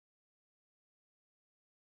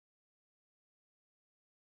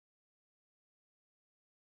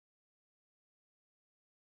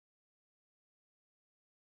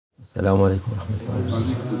Selamun Aleyküm ve Rahmetullahi.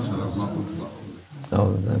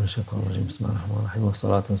 Euzubillahimineşşeytanirracim. Bismillahirrahmanirrahim. Ve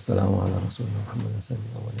salatu ve selamu ala Resulüne Muhammedin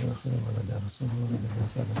sallallahu aleyhi ve sellem ve ala Resulüne ve ala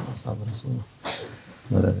Sahabelerini Sahabelerini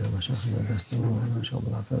medet meşayihine desteği ve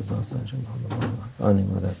meşayihine fezdan sayıcı Muhammed'in hakkani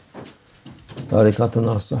medet.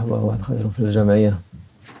 Tarikatuna as-suhbe ve el-hayru fil cemiyye.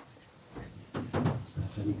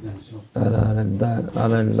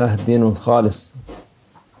 Alellah dinul halis.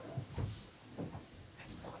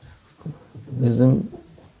 Bizim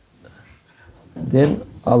din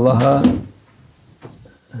Allah'a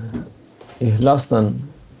ihlasla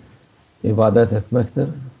ibadet etmektir.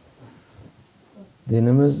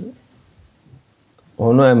 Dinimiz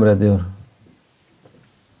onu emrediyor.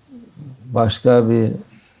 Başka bir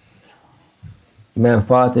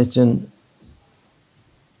menfaat için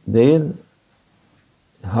değil,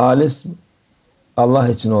 halis Allah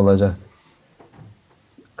için olacak.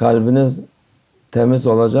 Kalbiniz temiz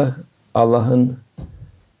olacak. Allah'ın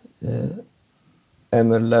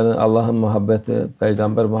emirlerini, Allah'ın muhabbeti,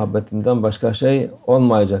 peygamber muhabbetinden başka şey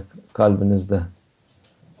olmayacak kalbinizde.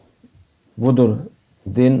 Budur.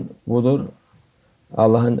 Din budur.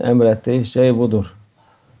 Allah'ın emrettiği şey budur.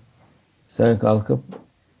 Sen kalkıp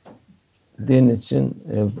din için,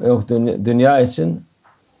 yok dünya için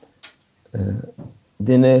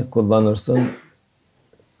dini kullanırsın,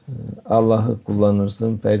 Allah'ı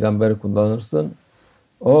kullanırsın, peygamberi kullanırsın.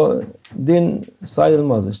 O din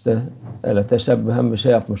sayılmaz işte. Öyle teşebbühen bir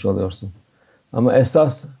şey yapmış oluyorsun. Ama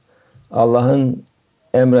esas Allah'ın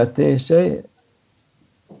emrettiği şey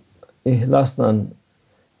ihlasla,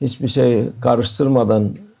 hiçbir şey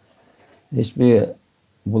karıştırmadan, hiçbir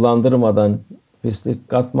bulandırmadan, pislik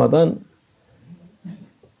katmadan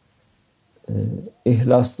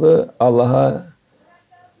ihlaslı Allah'a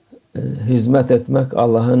hizmet etmek,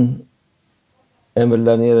 Allah'ın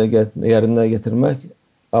emirlerini yerine getirmek,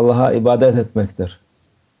 Allah'a ibadet etmektir.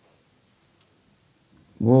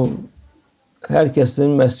 Bu herkesin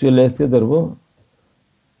mesuliyetidir bu.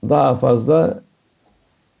 Daha fazla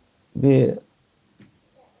bir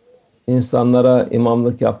insanlara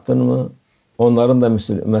imamlık yaptın mı onların da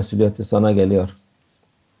mesuliyeti sana geliyor.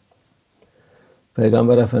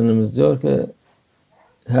 Peygamber Efendimiz diyor ki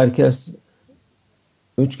herkes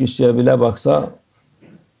 3 kişiye bile baksa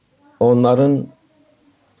onların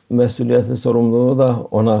mesuliyeti, sorumluluğu da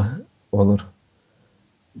ona olur.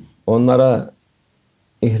 Onlara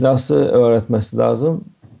ihlası öğretmesi lazım.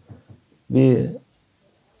 Bir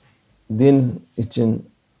din için,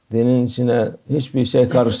 dinin içine hiçbir şey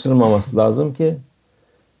karıştırmaması lazım ki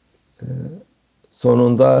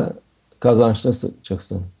sonunda kazançlı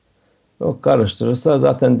çıksın. O karıştırırsa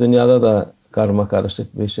zaten dünyada da karma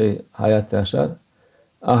karışık bir şey hayat yaşar.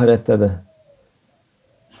 Ahirette de.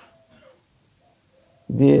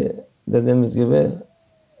 Bir dediğimiz gibi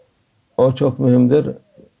o çok mühimdir.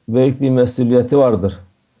 Büyük bir mesuliyeti vardır.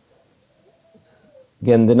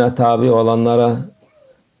 Kendine tabi olanlara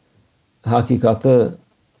hakikati,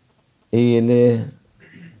 iyiliği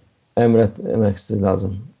emretmesi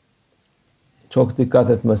lazım. Çok dikkat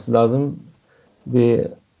etmesi lazım. Bir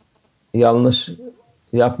yanlış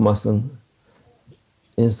yapmasın.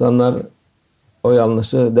 İnsanlar o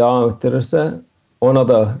yanlışı devam ettirirse ona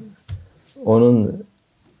da onun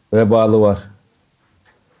vebalı var.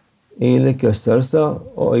 İyilik gösterirse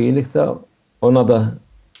o iyilik de ona da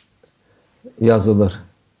yazılır.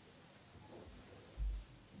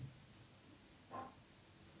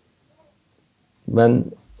 Ben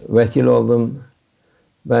vekil oldum,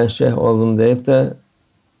 ben şeyh oldum deyip de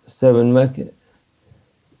sevinmek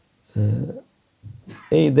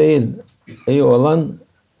iyi değil. İyi olan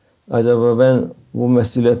acaba ben bu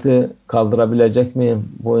mesuliyeti kaldırabilecek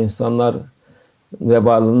miyim? Bu insanlar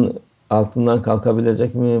vebalının altından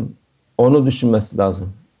kalkabilecek miyim? Onu düşünmesi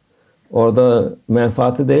lazım. Orada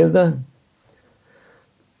menfaati değil de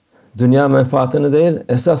dünya menfaatini değil,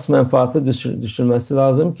 esas menfaati düşünmesi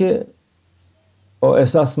lazım ki o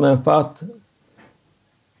esas menfaat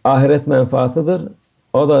ahiret menfaatıdır.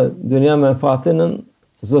 O da dünya menfaatinin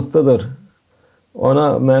zıttıdır.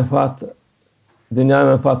 Ona menfaat, dünya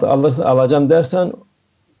menfaati alacağım dersen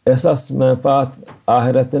esas menfaat,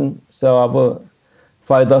 ahiretin sevabı,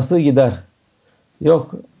 faydası gider.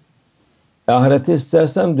 Yok, ahireti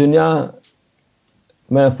istersem dünya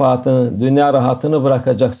menfaatini, dünya rahatını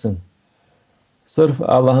bırakacaksın. Sırf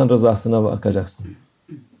Allah'ın rızasına bakacaksın.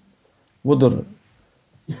 Budur.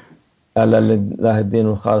 Alellah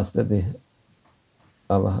dinul halis dedi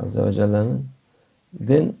Allah Azze ve Celle'nin.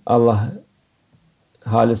 Din Allah,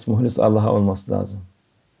 halis muhlis Allah'a olması lazım.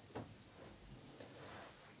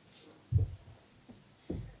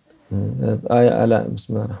 Evet, ayet ala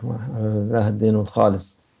Bismillahirrahmanirrahim. Alellah dinul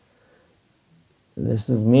halis. This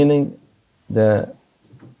is meaning the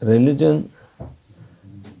religion,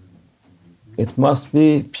 it must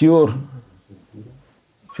be pure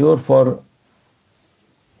for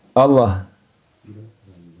Allah.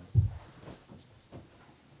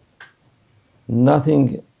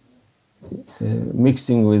 Nothing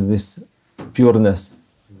mixing with this pureness.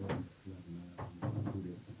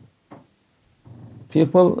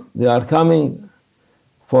 People, they are coming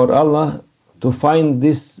for Allah to find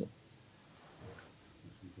this.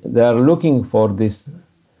 They are looking for this.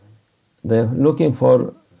 They are looking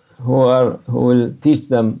for who will teach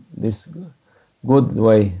them this good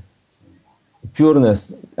way,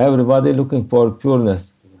 pureness. Everybody looking for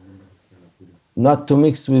pureness, not to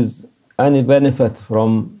mix with any benefit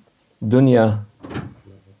from dunya,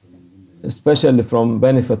 especially from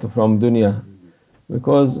benefit from dunya,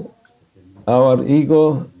 because our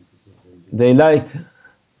ego, they like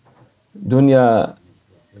dunya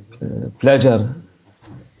pleasure.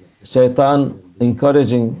 Shaitan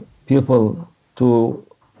encouraging people to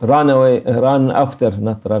run after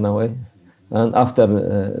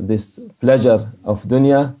this pleasure of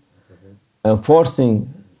dunya, and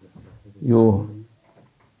forcing you.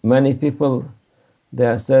 Many people,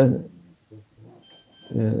 they said,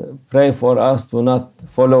 pray for us to not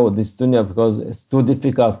follow this dunya because it's too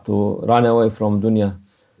difficult to run away from dunya.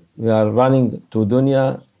 We are running to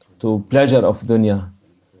dunya, to pleasure of dunya.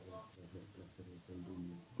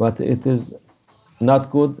 But it is not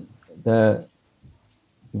good. The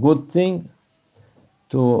good thing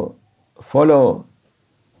to follow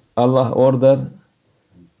Allah's order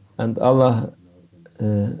and Allah's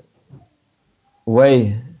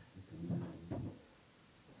way.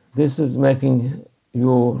 This is making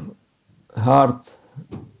your heart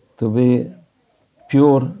to be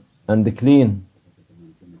pure and clean.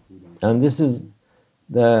 And this is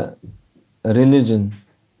the religion.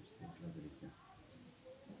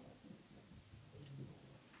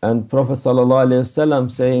 And Prophet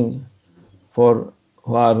ﷺ saying, for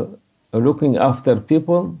who are looking after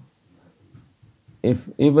people, if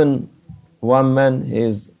even one man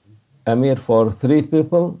is Amir for 3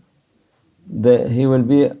 people, he will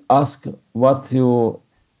be asked what you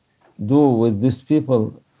do with these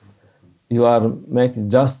people. You are make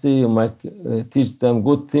justice, you make teach them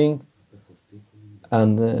good thing,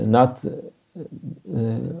 and not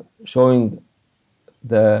showing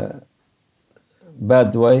the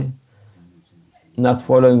bad way, not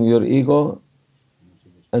following your ego,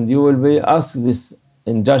 and you will be asked this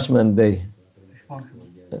in Judgment Day.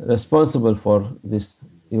 Responsible for this.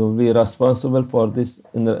 You will be responsible for this.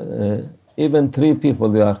 Even 3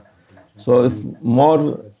 people you are. So if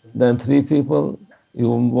more than 3 people, you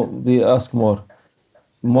will be asked more.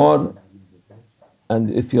 And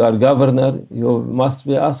if you are governor, you must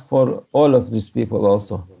be asked for all of these people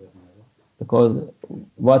also. Because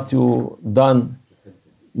what you done,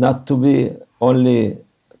 not to be only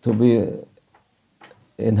to be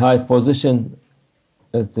in high position,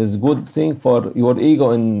 it is good thing for your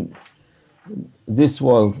ego in this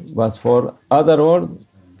world, but for other world,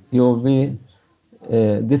 you will be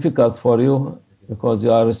difficult for you because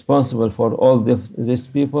you are responsible for all these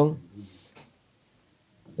people.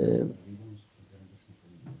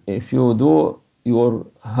 If you do your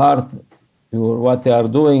heart, what you are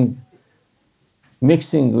doing,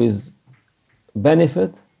 mixing with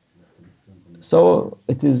benefit, so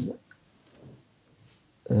it is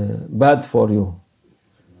bad for you.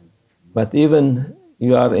 But even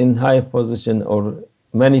you are in high position or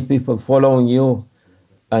many people following you,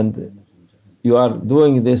 and you are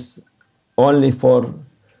doing this only for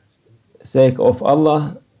sake of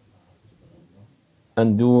Allah,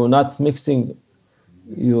 and do not mixing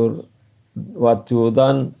what you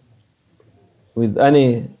done with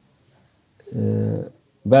any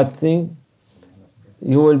bad thing,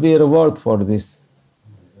 you will be rewarded for this.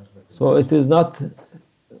 So it is not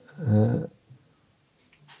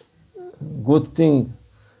good thing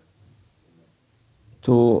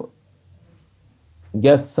to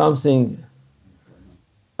get something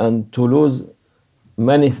and to lose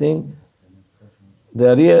many things.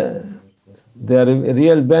 The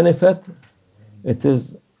real benefit, it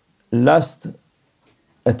is last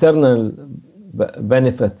eternal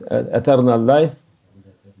benefit, eternal life,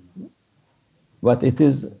 but it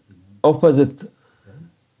is opposite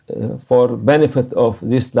for benefit of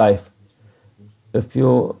this life. If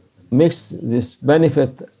you mix this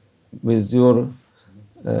benefit with your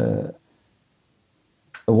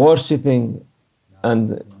worshipping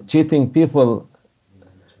and cheating people,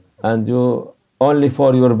 and you only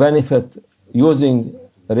for your benefit using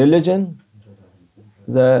religion,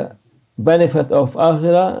 the benefit of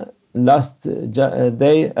Akhirah last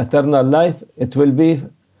day, eternal life, it will be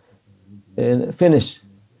finished.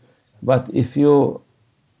 But if you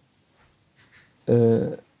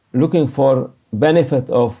looking for benefit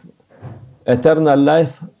of eternal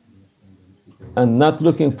life and not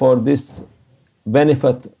looking for this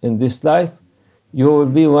benefit in this life, you will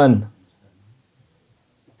be one.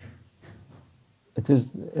 It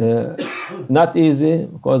is not easy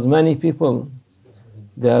because many people,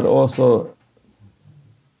 they are also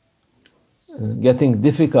getting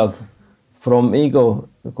difficult from ego,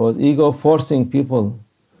 because ego forcing people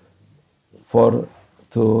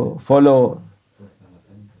to follow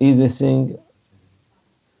easy thing.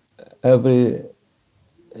 Every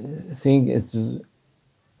thing is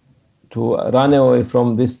to run away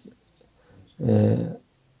from this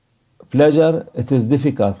pleasure. It is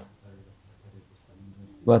difficult,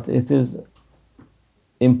 but it is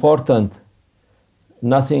important.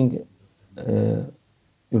 Nothing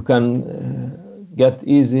you can get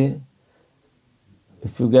easy.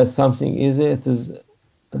 If you get something easy, it is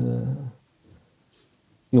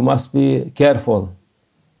you must be careful.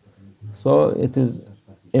 So it is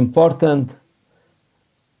important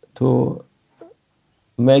to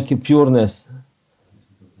make a pureness,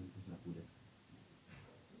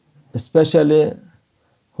 especially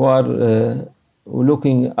who are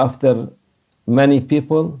looking after many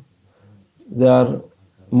people. They are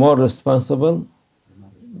more responsible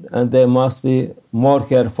and they must be more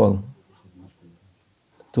careful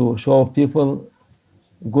to show people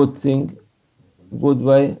good thing, good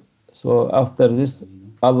way. So after this,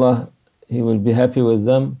 Allah, He will be happy with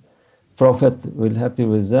them, Prophet will be happy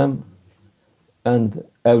with them, and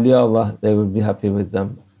awliya Allah, they will be happy with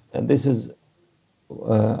them. And this is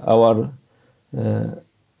our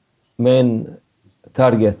main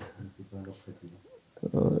target.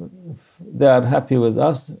 They are happy with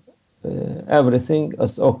us, everything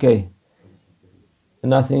is okay.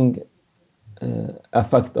 Nothing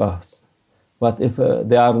affect us. But if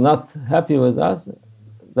they are not happy with us,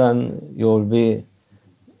 then you will be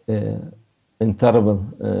in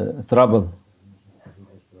trouble.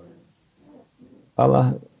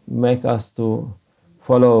 Allah make us to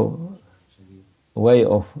follow way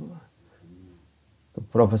of the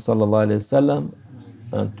Prophet sallallahu alaihi wasallam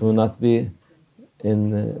and to not be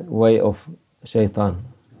in way of shaitan.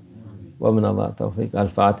 ومن الله توفيق.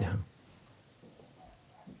 الفاتحة.